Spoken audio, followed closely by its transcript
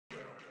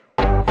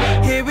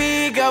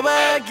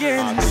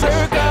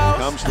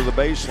Comes to the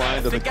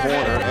baseline to the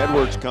corner.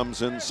 Edwards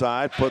comes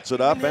inside, puts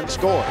it up, and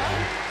scores.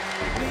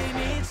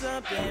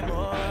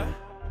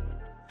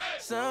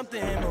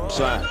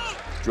 Side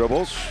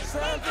dribbles,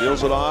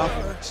 deals it off,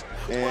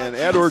 and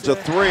Edwards a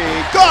three.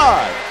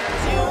 Good!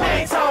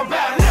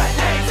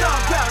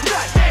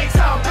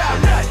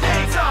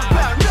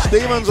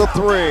 Stevens a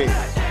three.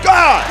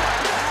 Good!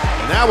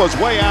 And that was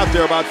way out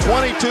there, about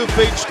 22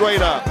 feet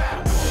straight up.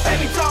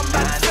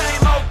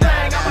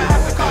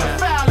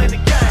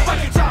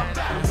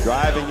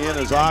 Driving in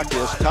is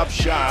Akias, tough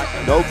shot,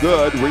 no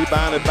good.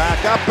 Rebounded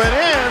back up and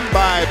in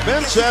by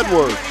Vince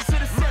Edwards.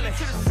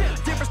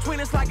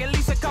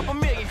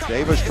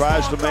 Davis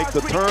tries to make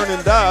the turn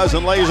and does,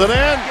 and lays it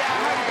in.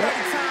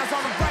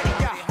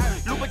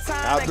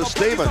 Out to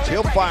Stevens,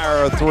 he'll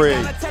fire a three.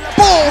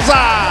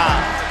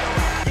 Bullseye!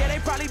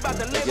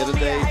 They get it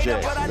to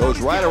AJ. Goes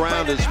right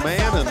around his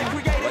man and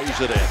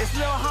lays it in.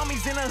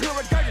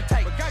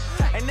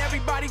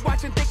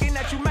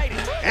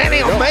 And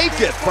he'll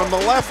make it from the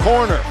left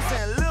corner.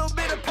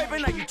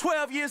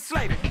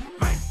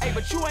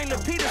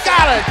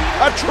 Got it!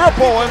 A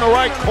triple in the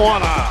right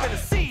corner.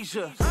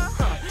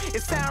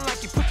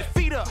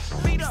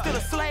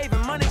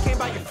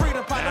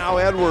 Now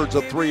Edwards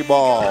a three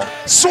ball.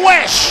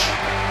 Swish!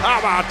 How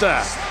about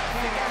that?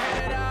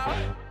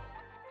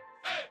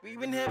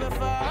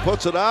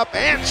 Puts it up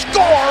and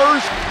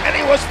scores! And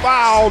he was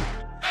fouled.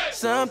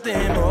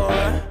 Something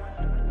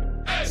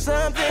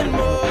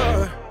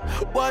more.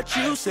 What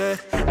you said,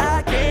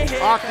 I can't hear.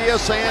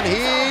 Akias and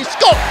he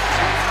scores!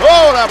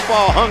 Oh, that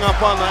ball hung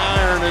up on the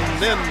iron and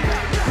then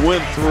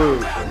went through.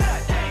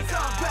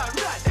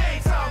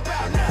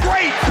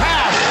 Great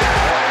pass!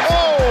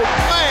 Oh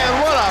man,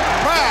 what a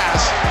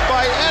pass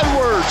by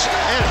Edwards,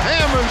 and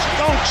Hammonds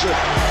dunks it.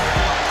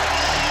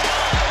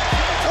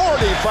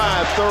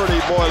 45-30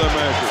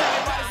 Boilermakers.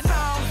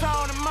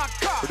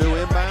 Purdue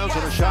inbounds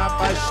and a shot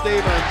by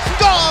Stevens.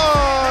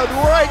 Good!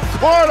 Right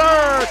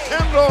corner!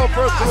 Kendall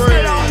for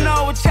three.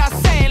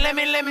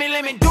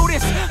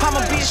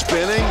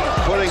 Spinning,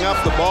 putting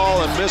up the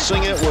ball and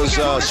missing it was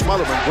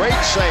Smotherman. Great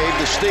save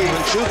to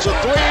Stevens. Shoots a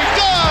three.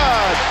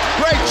 Good!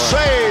 Great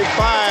save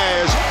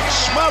by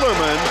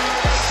Smotherman.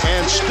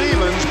 And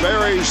Stevens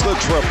buries the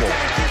triple.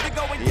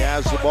 He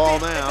has the ball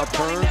now,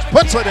 turns,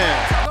 puts it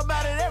in.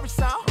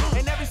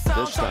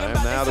 This time,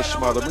 now to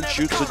Smotherman,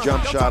 shoots a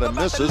jump shot and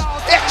misses.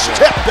 It's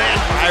tipped in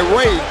by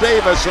Ray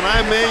Davis, and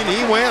I mean,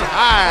 he went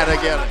high to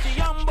get it.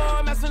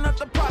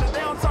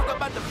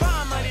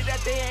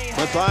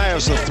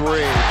 Matthias a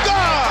three.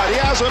 God, he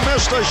hasn't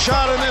missed a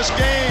shot in this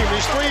game.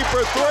 He's 3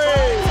 for 3.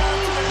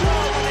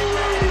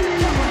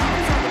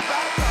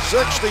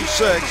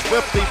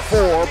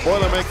 66-54,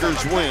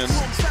 Boilermakers win.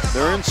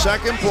 They're in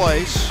second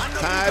place,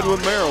 tied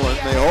with Maryland.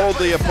 They hold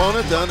the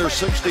opponent to under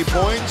 60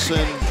 points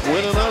and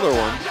win another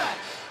one.